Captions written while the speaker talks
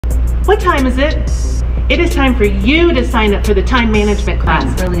What time is it? It is time for you to sign up for the time management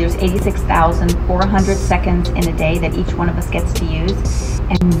class. Really, there's 86,400 seconds in a day that each one of us gets to use,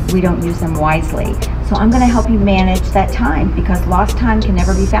 and we don't use them wisely. So I'm going to help you manage that time, because lost time can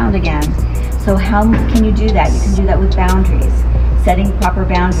never be found again. So how can you do that? You can do that with boundaries, setting proper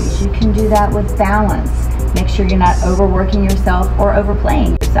boundaries. You can do that with balance. Make sure you're not overworking yourself or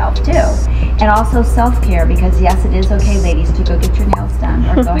overplaying yourself too. And also self-care, because yes, it is okay, ladies, to go get your nails done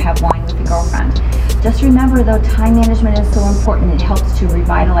or go have wine with a girlfriend. Just remember though, time management is so important. It helps to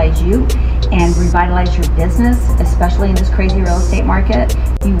revitalize you and revitalize your business, especially in this crazy real estate market.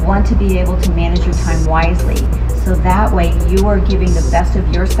 You want to be able to manage your time wisely, so that way you are giving the best of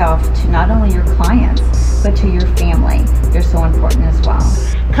yourself to not only your clients, but to your family. They're so important as well.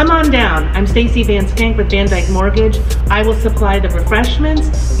 Come on down. I'm Stacey Van Schenck with VanDyk Mortgage. I will supply the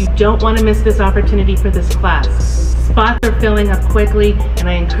refreshments. You don't want to miss this opportunity for this class. Spots are filling up quickly, and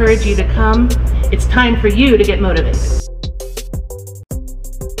I encourage you to come. It's time for you to get motivated.